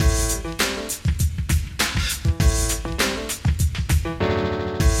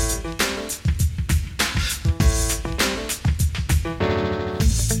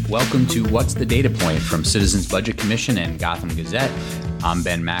Welcome to What's the Data Point from Citizens Budget Commission and Gotham Gazette. I'm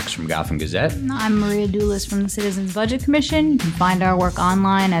Ben Max from Gotham Gazette. I'm Maria Doulis from the Citizens Budget Commission. You can find our work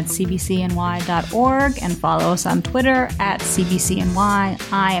online at cbcny.org and follow us on Twitter at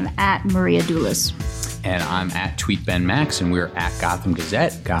cbcny. I am at Maria Doulis. And I'm at TweetBenMax, and we're at Gotham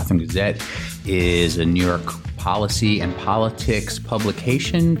Gazette. Gotham Gazette is a New York policy and politics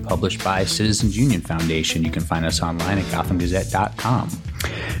publication published by Citizens Union Foundation. You can find us online at gothamgazette.com.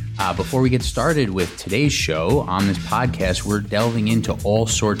 Before we get started with today's show, on this podcast, we're delving into all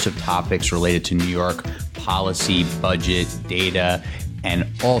sorts of topics related to New York policy, budget, data, and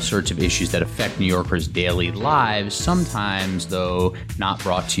all sorts of issues that affect New Yorkers' daily lives, sometimes, though, not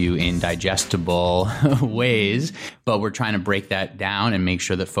brought to you in digestible ways. But we're trying to break that down and make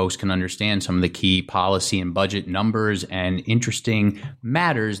sure that folks can understand some of the key policy and budget numbers and interesting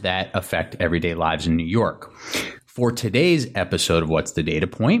matters that affect everyday lives in New York. For today's episode of What's the Data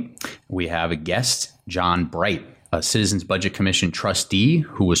Point, we have a guest, John Bright, a Citizens Budget Commission trustee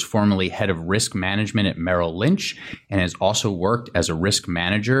who was formerly head of risk management at Merrill Lynch and has also worked as a risk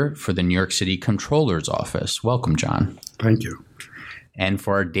manager for the New York City Comptroller's Office. Welcome, John. Thank you. And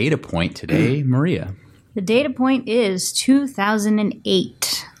for our data point today, Maria. The data point is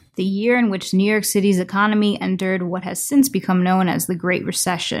 2008, the year in which New York City's economy entered what has since become known as the Great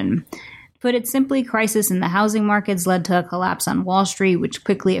Recession. To put it simply, crisis in the housing markets led to a collapse on Wall Street, which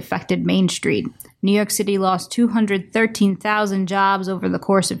quickly affected Main Street. New York City lost 213,000 jobs over the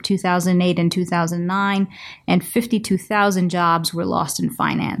course of 2008 and 2009, and 52,000 jobs were lost in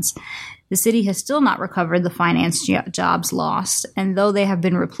finance. The city has still not recovered the finance jobs lost, and though they have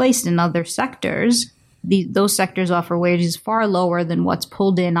been replaced in other sectors, those sectors offer wages far lower than what's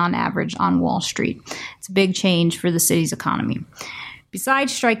pulled in on average on Wall Street. It's a big change for the city's economy.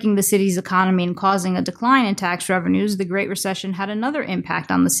 Besides striking the city's economy and causing a decline in tax revenues, the Great Recession had another impact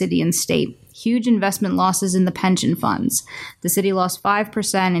on the city and state: huge investment losses in the pension funds. The city lost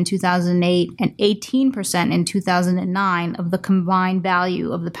 5% in 2008 and 18% in 2009 of the combined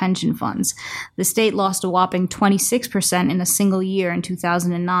value of the pension funds. The state lost a whopping 26% in a single year in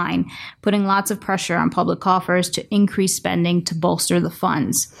 2009, putting lots of pressure on public coffers to increase spending to bolster the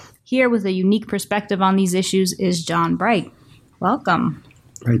funds. Here with a unique perspective on these issues is John Bright. Welcome.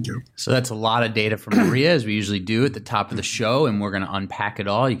 Thank you. So that's a lot of data from Maria, as we usually do at the top of the show, and we're going to unpack it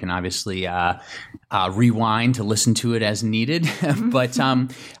all. You can obviously rewind to listen to it as needed. But,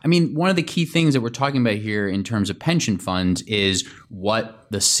 one of the key things that we're talking about here in terms of pension funds is what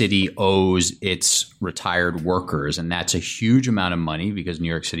the city owes its retired workers. And that's a huge amount of money because New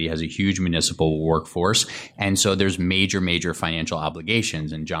York City has a huge municipal workforce. And so there's major financial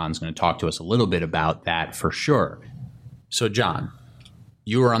obligations. And John's going to talk to us a little bit about that for sure. So, John,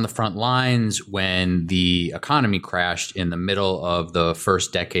 you were on the front lines when the economy crashed in the middle of the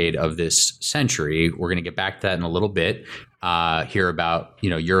first decade of this century. We're going to get back to that in a little bit, hear about,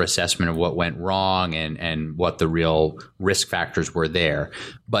 your assessment of what went wrong and what the real risk factors were there.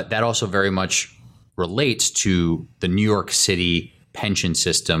 But that also very much relates to the New York City pension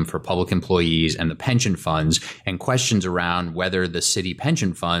system for public employees and the pension funds, and questions around whether the city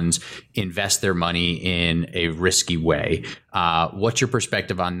pension funds invest their money in a risky way. What's your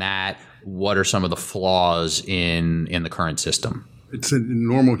perspective on that? What are some of the flaws in the current system? It's a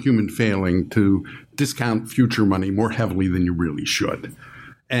normal human failing to discount future money more heavily than you really should.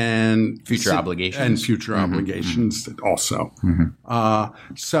 And future obligations. And future obligations also.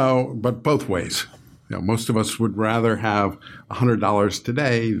 But both ways. Most of us would rather have $100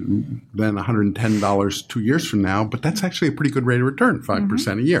 today than $110 2 years from now, but that's actually a pretty good rate of return,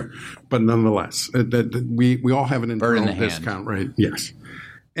 5% a year. But nonetheless, we all have an internal discount rate. Yes.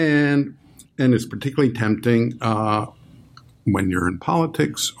 And it's particularly tempting when you're in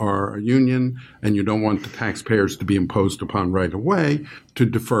politics or a union and you don't want the taxpayers to be imposed upon right away to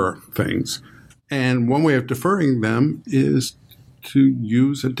defer things. And one way of deferring them is to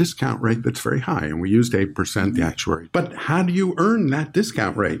use a discount rate that's very high. And we used 8%, the actuary. But how do you earn that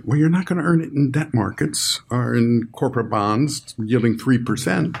discount rate? Well, you're not going to earn it in debt markets or in corporate bonds yielding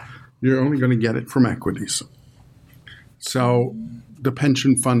 3%. You're only going to get it from equities. So the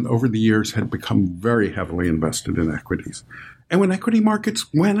pension fund over the years had become very heavily invested in equities. And when equity markets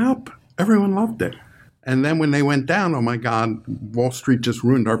went up, everyone loved it. And then when they went down, oh my God, Wall Street just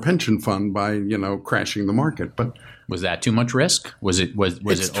ruined our pension fund by, crashing the market. But was that too much risk? Was it over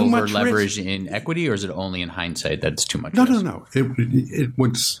leveraged in equity, or is it only in hindsight that it's too much risk? No.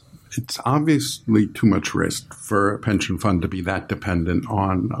 It's obviously too much risk for a pension fund to be that dependent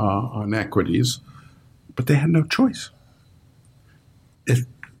on equities, but they had no choice. If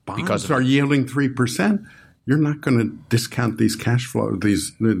bonds are yielding 3%, you're not going to discount these cash flow,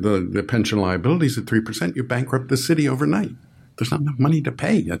 the pension liabilities at 3%. You bankrupt the city overnight. There's not enough money to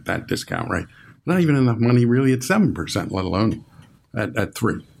pay at that discount rate. Not even enough money really at 7%, let alone at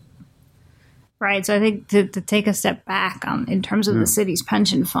 3%. Right. So I think to take a step back in terms of the city's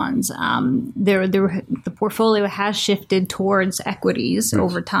pension funds, the portfolio has shifted towards equities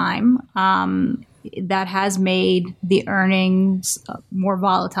over time. That has made the earnings more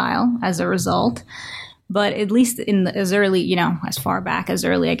volatile as a result. But at least as early, as far back as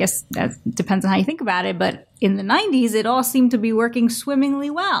early, I guess that depends on how you think about it. But in the 90s, it all seemed to be working swimmingly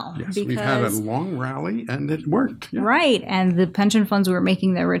well. Yes, we've had a long rally and it worked. Yeah. Right. And the pension funds were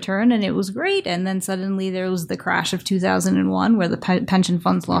making their return and it was great. And then suddenly there was the crash of 2001 where the pension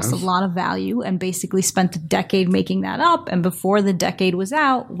funds lost a lot of value and basically spent a decade making that up. And before the decade was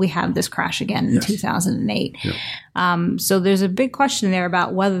out, we had this crash again in 2008. Yeah. So there's a big question there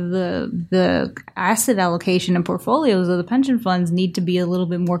about whether the asset allocation and portfolios of the pension funds need to be a little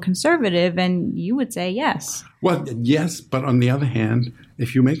bit more conservative. And you would say yes. Well, yes, but on the other hand,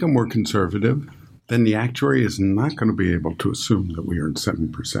 if you make them more conservative, then the actuary is not going to be able to assume that we earn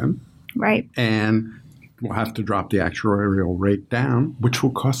 7%. Right. And we'll have to drop the actuarial rate down, which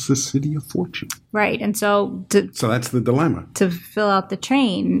will cost the city a fortune. Right. And so that's the dilemma. To fill out the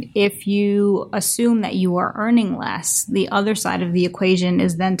chain, if you assume that you are earning less, the other side of the equation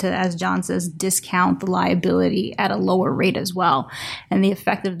is then to, as John says, discount the liability at a lower rate as well. And the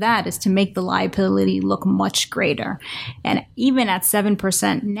effect of that is to make the liability look much greater. And even at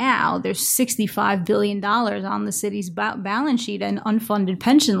 7% now, there's $65 billion on the city's balance sheet and unfunded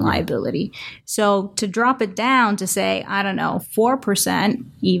pension liability. So to drop it down to say, 4%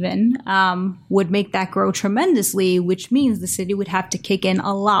 even, would make that grow tremendously, which means the city would have to kick in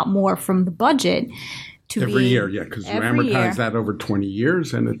a lot more from the budget to every year, because you amortize that over 20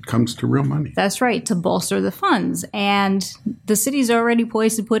 years and it comes to real money. That's right, to bolster the funds. And the city's already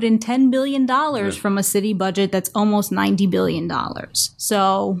poised to put in $10 billion from a city budget that's almost $90 billion.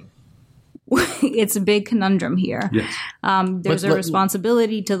 So it's a big conundrum here. Yes. There's a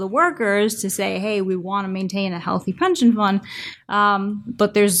responsibility to the workers to say, hey, we want to maintain a healthy pension fund.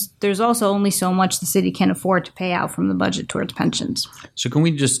 But there's also only so much the city can afford to pay out from the budget towards pensions. So can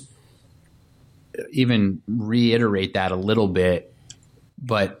we just even reiterate that a little bit,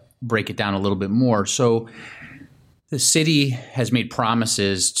 but break it down a little bit more? So the city has made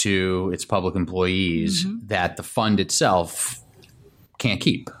promises to its public employees that the fund itself can't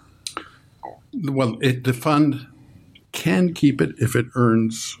keep. Well, the fund can keep it if it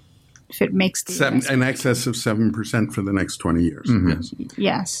earns if it makes in excess of 7% for the next 20 years.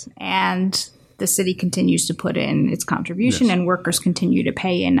 Yes. And the city continues to put in its contribution and workers continue to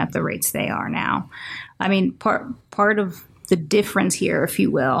pay in at the rates they are now. I mean, part of the difference here, if you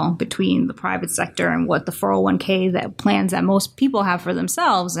will, between the private sector and what the 401k that plans that most people have for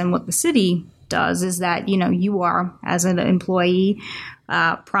themselves and what the city does is that, you are, as an employee,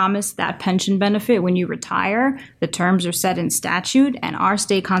 promised that pension benefit when you retire. The terms are set in statute, and our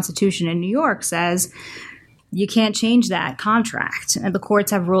state constitution in New York says you can't change that contract. And the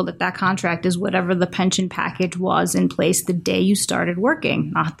courts have ruled that contract is whatever the pension package was in place the day you started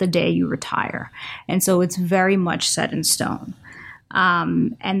working, not the day you retire. And so it's very much set in stone.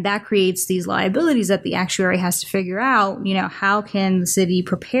 And that creates these liabilities that the actuary has to figure out, how can the city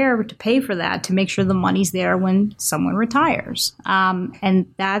prepare to pay for that to make sure the money's there when someone retires.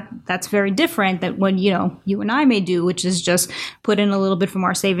 And that's very different than when, you and I may do, which is just put in a little bit from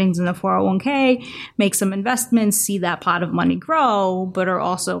our savings in the 401k, make some investments, see that pot of money grow, but are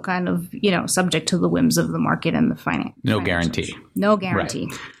also kind of, subject to the whims of the market and the finance. No guarantee. No guarantee.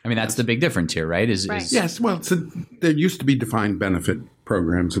 Right. I mean, that's the big difference here, right? Yes. Well, there used to be defined benefit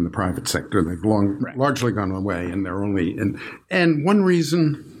programs in the private sector. They've largely gone away, and they're only and one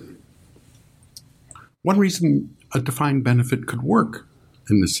reason a defined benefit could work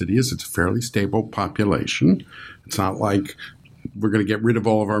in the city is it's a fairly stable population. It's not like we're going to get rid of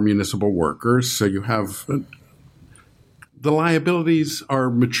all of our municipal workers. So you have the liabilities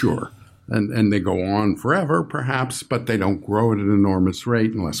are mature. And they go on forever, perhaps, but they don't grow at an enormous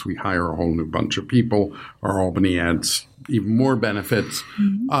rate unless we hire a whole new bunch of people or Albany adds even more benefits.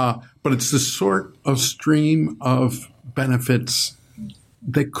 But it's the sort of stream of benefits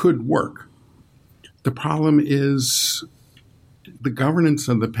that could work. The problem is the governance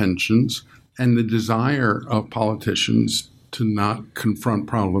of the pensions and the desire of politicians to not confront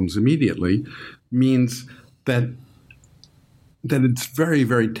problems immediately means that it's very,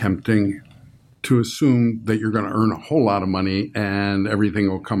 very tempting to assume that you're going to earn a whole lot of money and everything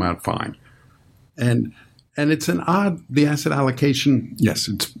will come out fine. And And it's the asset allocation, yes,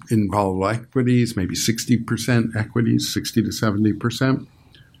 it's in volatile equities, maybe 60% equities, 60 to 70%.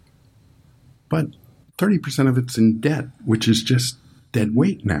 But 30% of it's in debt, which is just dead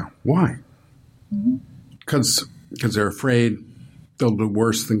weight now. Why? Because they're afraid they'll do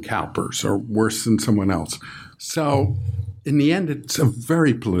worse than CalPERS or worse than someone else. So in the end, it's a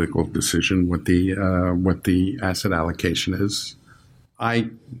very political decision what the asset allocation is.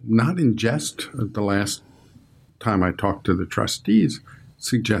 Not in jest, the last time I talked to the trustees,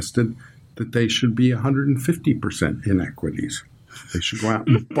 suggested that they should be 150% in equities. They should go out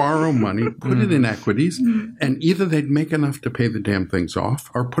and borrow money, put it in equities, and either they'd make enough to pay the damn things off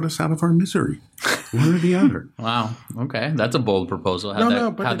or put us out of our misery. One or the other. Wow. Okay. That's a bold proposal.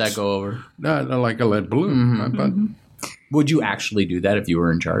 How'd that go over? Like a lead balloon. But Would you actually do that if you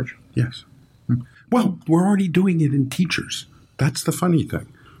were in charge? yes. Well, we're already doing it in teachers. That's the funny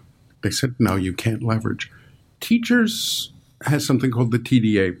thing. They said, no, you can't leverage. Teachers has something called the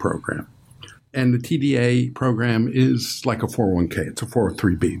TDA program. And the TDA program is like a 401k. It's a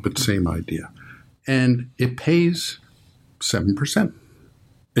 403b, but same idea. And it pays 7%.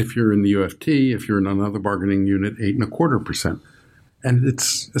 If you're in the UFT, if you're in another bargaining unit, 8.25%. And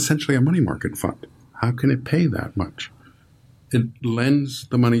it's essentially a money market fund. How can it pay that much? It lends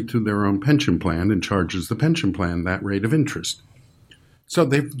the money to their own pension plan and charges the pension plan that rate of interest. So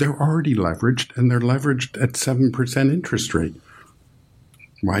they're already leveraged, and they're leveraged at 7% interest rate.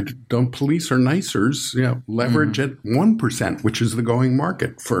 Why don't police or NICERs leverage at 1%, which is the going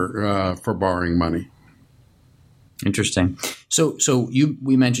market for borrowing money? Interesting. So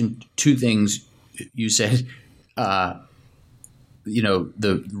we mentioned two things. You said, the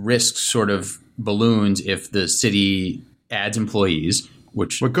risk sort of balloons if the city adds employees,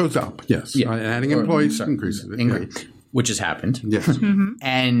 which What goes up? Yes, adding employees increases it. Which has happened. Yes.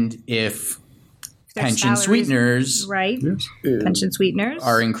 And if Their pension salaries- sweeteners Right. Yes. Pension sweeteners.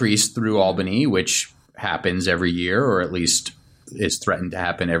 are increased through Albany, which happens every year, or at least is threatened to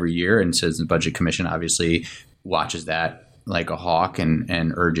happen every year. And Citizens Budget Commission obviously watches that like a hawk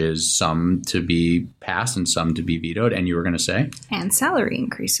and urges some to be passed and some to be vetoed. And you were going to say? And salary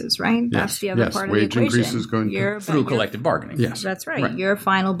increases, right? That's the other part of the Wage equation. increases going Through collective bargaining. Yes. That's right. Your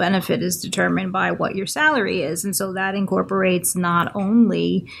final benefit is determined by what your salary is. And so that incorporates not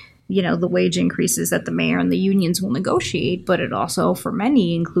only, the wage increases that the mayor and the unions will negotiate, but it also, for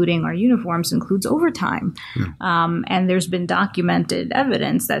many, including our uniforms, includes overtime. And there's been documented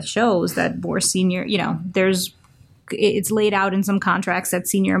evidence that shows that more senior, it's laid out in some contracts that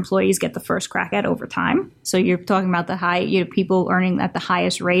senior employees get the first crack at overtime. So you're talking about the high, people earning at the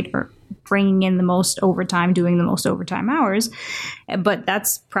highest rate or bringing in the most overtime, doing the most overtime hours. But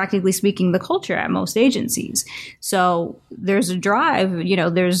that's practically speaking the culture at most agencies. So there's a drive,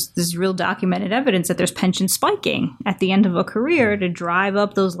 there's this real documented evidence that there's pension spiking at the end of a career to drive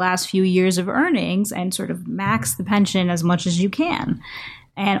up those last few years of earnings and sort of max the pension as much as you can.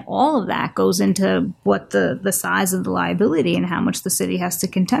 And all of that goes into what the size of the liability and how much the city has to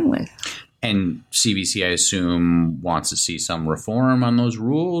contend with. And CBC, I assume, wants to see some reform on those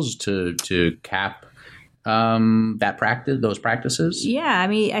rules to cap those practices. Yeah, I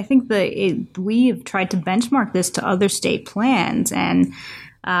mean, I think we have tried to benchmark this to other state plans and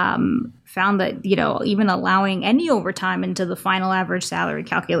found that even allowing any overtime into the final average salary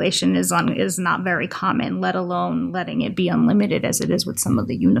calculation is not very common, let alone letting it be unlimited as it is with some of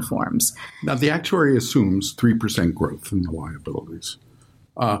the uniforms. Now, the actuary assumes 3% growth in the liabilities.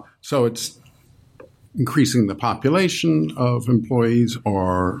 So it's increasing the population of employees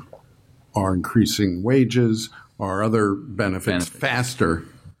or increasing wages or other benefits faster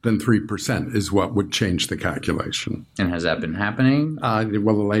than 3% is what would change the calculation. And has that been happening? Well,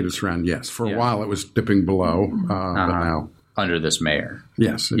 the latest round, yes. For a while, it was dipping below, but now under this mayor.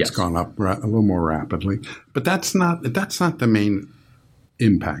 Yes, it's gone up a little more rapidly. But that's not the main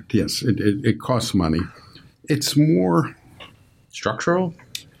impact. Yes, it costs money. It's more structural.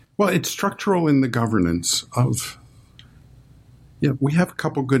 Well, it's structural in the governance of. We have a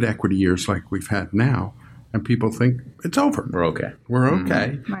couple good equity years like we've had now, and people think it's over. We're okay. We're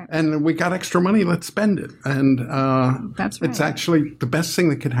okay, Right. And we got extra money. Let's spend it. And That's right. It's actually the best thing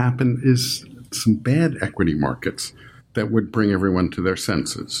that could happen is some bad equity markets that would bring everyone to their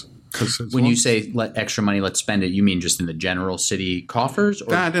senses. When you say let extra money, let's spend it, you mean just in the general city coffers? Or?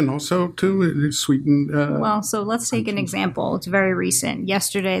 That and also to sweeten. Well, so let's take an example. It's very recent.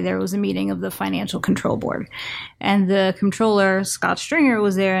 Yesterday, there was a meeting of the Financial Control Board, and the controller, Scott Stringer,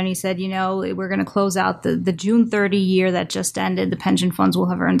 was there, and he said, we're going to close out the June 30 year that just ended. The pension funds will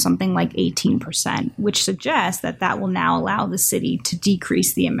have earned something like 18%, which suggests that will now allow the city to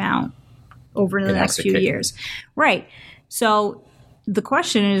decrease the amount over the next few years. Right. So the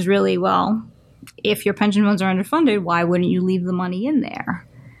question is really, well, if your pension funds are underfunded, why wouldn't you leave the money in there?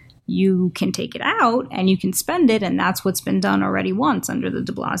 You can take it out and you can spend it, and that's what's been done already once under the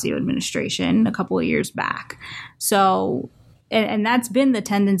de Blasio administration a couple of years back. So, and that's been the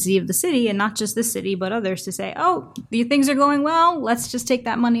tendency of the city, and not just this city, but others, to say, oh, the things are going well, let's just take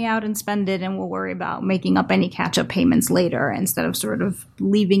that money out and spend it, and we'll worry about making up any catch-up payments later, instead of sort of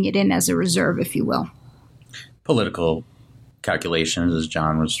leaving it in as a reserve, if you will. Political calculations, as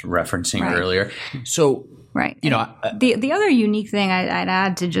John was referencing earlier. So, right. You know, the other unique thing I'd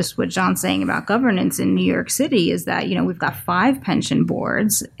add to just what John's saying about governance in New York City is that, you know, we've got 5 pension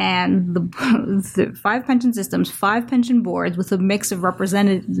boards, and the 5 pension systems, 5 pension boards with a mix of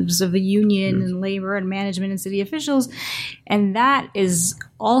representatives of the union and labor and management and city officials. And that is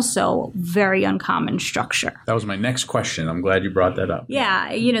also very uncommon structure. That was my next question. I'm glad you brought that up.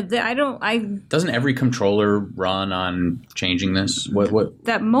 Yeah, you know, doesn't every comptroller run on changing this? What?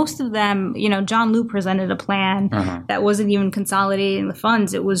 That most of them, you know, John Liu presented a plan that wasn't even consolidating the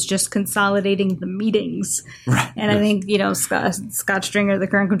funds; it was just consolidating the meetings. Right. And I think, you know, Scott Stringer, the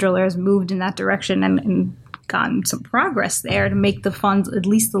current controller, has moved in that direction and gotten some progress there to make the funds at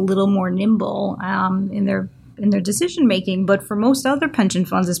least a little more nimble in their decision making. But for most other pension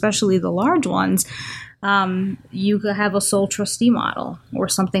funds, especially the large ones, you could have a sole trustee model or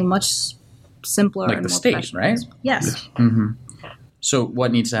something much simpler, like and the more state, right? Yes. Mm-hmm. So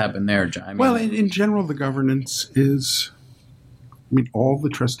what needs to happen there, John? I mean, well, in general, the governance is, I mean, all the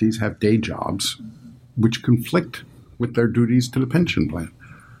trustees have day jobs which conflict with their duties to the pension plan.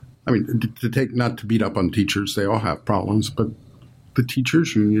 I mean, not to beat up on teachers, they all have problems, but the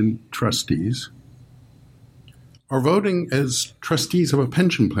teachers' union trustees are voting as trustees of a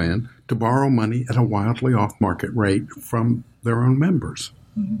pension plan to borrow money at a wildly off-market rate from their own members.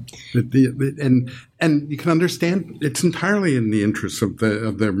 Mm-hmm. And you can understand it's entirely in the interests of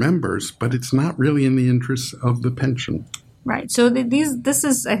their members, but it's not really in the interests of the pension. Right. So this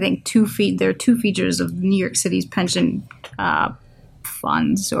is, I think, there are 2 features of New York City's pension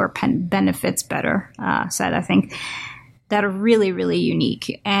funds, or benefits, better said, I think, that are really, really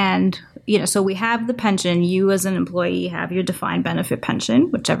unique. And, you know, so we have the pension. You as an employee have your defined benefit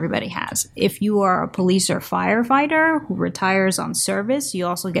pension, which everybody has. If you are a police or firefighter who retires on service, you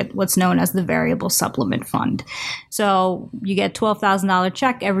also get what's known as the variable supplement fund. So you get $12,000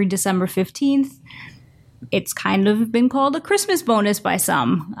 check every December 15th. It's kind of been called a Christmas bonus by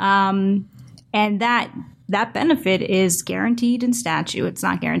some. And that benefit is guaranteed in statute. It's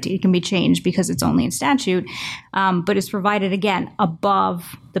not guaranteed. It can be changed because it's only in statute, but it's provided, again,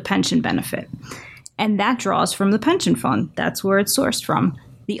 above the pension benefit. And that draws from the pension fund. That's where it's sourced from.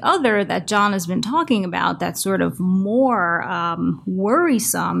 The other that John has been talking about that's sort of more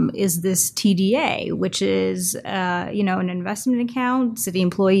worrisome is this TDA, which is, an investment account. City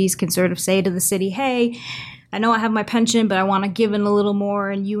employees can sort of say to the city, hey, I know I have my pension, but I want to give in a little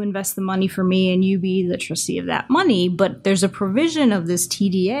more, and you invest the money for me, and you be the trustee of that money. But there's a provision of this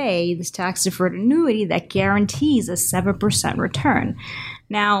TDA, this tax-deferred annuity, that guarantees a 7% return.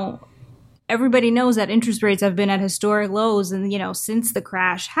 Now, everybody knows that interest rates have been at historic lows, and since the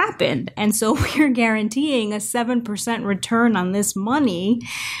crash happened, and so we're guaranteeing a 7% return on this money.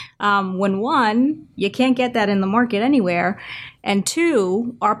 When 1, you can't get that in the market anywhere. And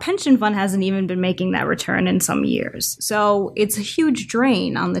 2, our pension fund hasn't even been making that return in some years. So it's a huge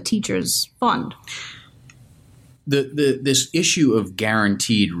drain on the teacher's fund. This issue of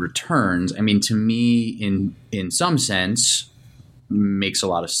guaranteed returns, I mean, to me, in some sense, makes a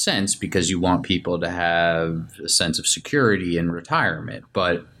lot of sense because you want people to have a sense of security in retirement.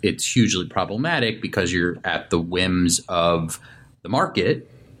 But it's hugely problematic because you're at the whims of the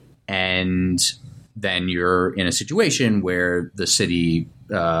market, and then you're in a situation where the city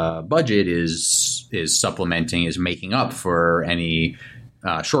budget is making up for any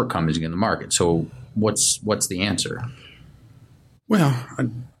shortcomings in the market. So what's the answer? Well,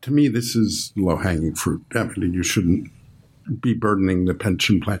 to me, this is low-hanging fruit. I mean, you shouldn't be burdening the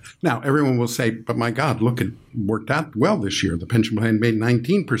pension plan. Now, everyone will say, but my God, look, it worked out well this year. The pension plan made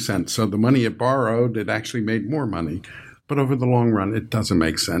 19%, so the money it borrowed, it actually made more money. But over the long run, it doesn't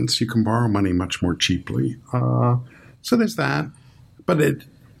make sense. You can borrow money much more cheaply. So there's that. But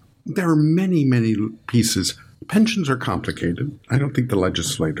there are many, many pieces. Pensions are complicated. I don't think the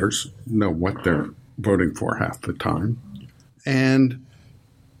legislators know what they're voting for half the time. And,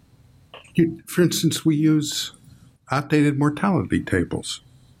 for instance, we use outdated mortality tables.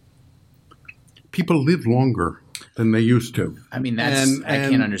 People live longer than they used to. I mean, I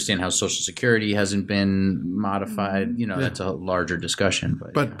can't understand how Social Security hasn't been modified. That's a larger discussion.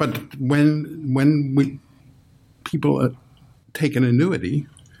 But when people take an annuity,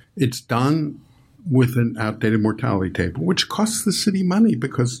 it's done with an outdated mortality table, which costs the city money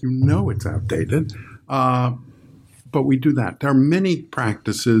because it's outdated. But we do that. There are many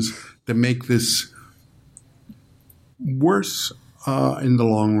practices that make this worse in the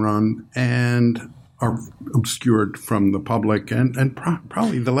long run and are obscured from the public and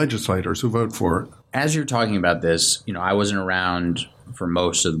probably the legislators who vote for it. As you're talking about this, I wasn't around for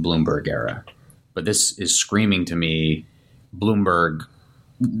most of the Bloomberg era, but this is screaming to me Bloomberg,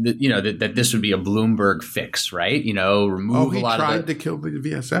 that this would be a Bloomberg fix, right? Remove a lot of he tried to kill the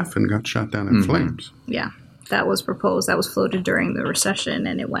VSF and got shot down in flames. Yeah, that was proposed. That was floated during the recession,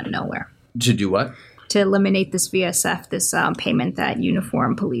 and it went nowhere. To do what? To eliminate this VSF, this payment that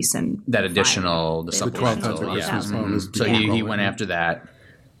uniform police and that additional, the supplemental. So he went after that.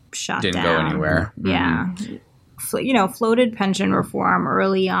 Shot didn't down. Go anywhere. Yeah. Floated pension reform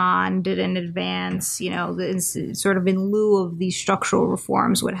early on, did in advance, sort of in lieu of these structural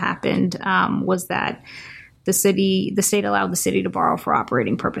reforms. What happened was that the state allowed the city to borrow for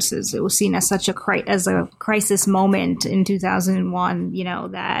operating purposes. It was seen as such a crisis moment in 2001,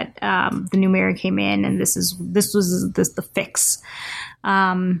 that the new mayor came in and this was the fix.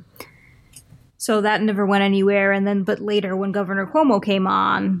 So that never went anywhere. But later when Governor Cuomo came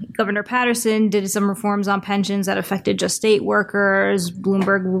on, Governor Patterson did some reforms on pensions that affected just state workers. The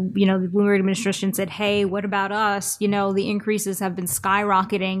Bloomberg administration said, hey, what about us? The increases have been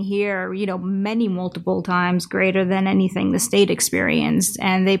skyrocketing here, many multiple times greater than anything the state experienced.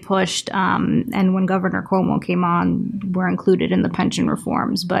 And they pushed, and when Governor Cuomo came on, were included in the pension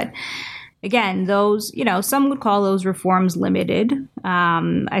reforms. But again, those, some would call those reforms limited.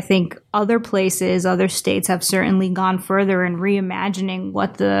 I think other states have certainly gone further in reimagining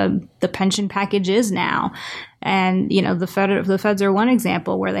what the pension package is now. And, the feds are one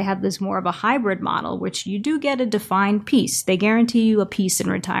example where they have this more of a hybrid model, which you do get a defined piece. They guarantee you a piece in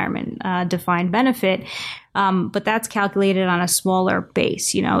retirement, defined benefit. But that's calculated on a smaller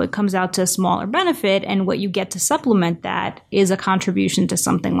base. It comes out to a smaller benefit, and what you get to supplement that is a contribution to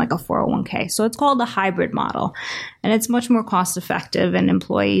something like a 401k. So it's called a hybrid model, and it's much more cost effective, and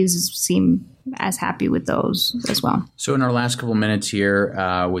employees seem as happy with those as well. So in our last couple minutes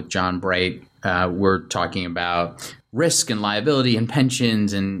here with John Bright, we're talking about risk and liability and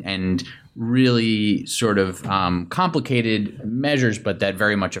pensions and really sort of complicated measures, but that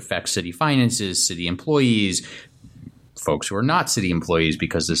very much affects city finances, city employees, folks who are not city employees,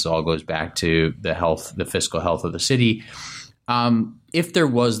 because this all goes back to the fiscal health of the city. If there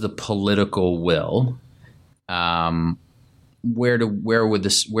was the political will, where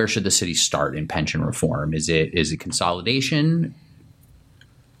should the city start in pension reform? Is it consolidation?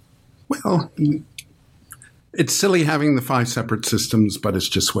 Well, it's silly having the 5 separate systems, but it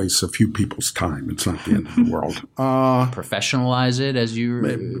just wastes a few people's time. It's not the end of the world. Professionalize it as you...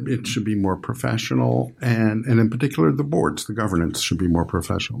 It should be more professional, and in particular, the boards, the governance should be more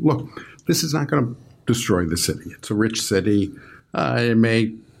professional. Look, this is not going to destroy the city. It's a rich city. It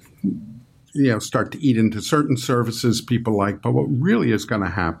may start to eat into certain services people like, but what really is going to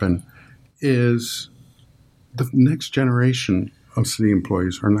happen is the next generation of city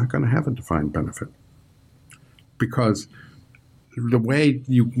employees are not going to have a defined benefit. Because the way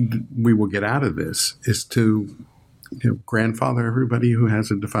we will get out of this is to grandfather everybody who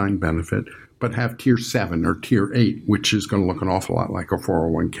has a defined benefit, but have tier 7 or tier 8, which is going to look an awful lot like a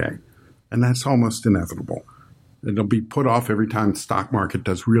 401k. And that's almost inevitable. It'll be put off every time the stock market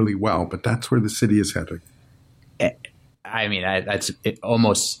does really well, but that's where the city is headed. I mean, that's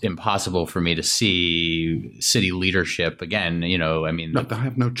almost impossible for me to see city leadership again. No, they'll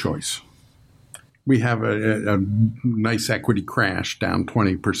have no choice. We have a nice equity crash down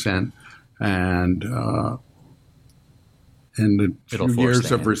 20%, and in a few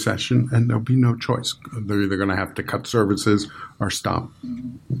years of recession, and there'll be no choice. They're either going to have to cut services or stop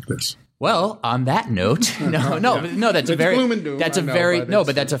this. Well, on that note, that's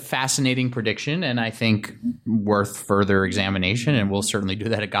a fascinating prediction, and I think worth further examination. And we'll certainly do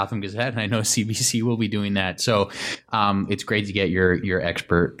that at Gotham Gazette, and I know CBC will be doing that. So it's great to get your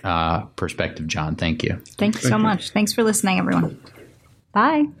expert perspective, John. Thank you. Thank you so much. Thanks for listening, everyone.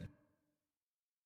 Bye.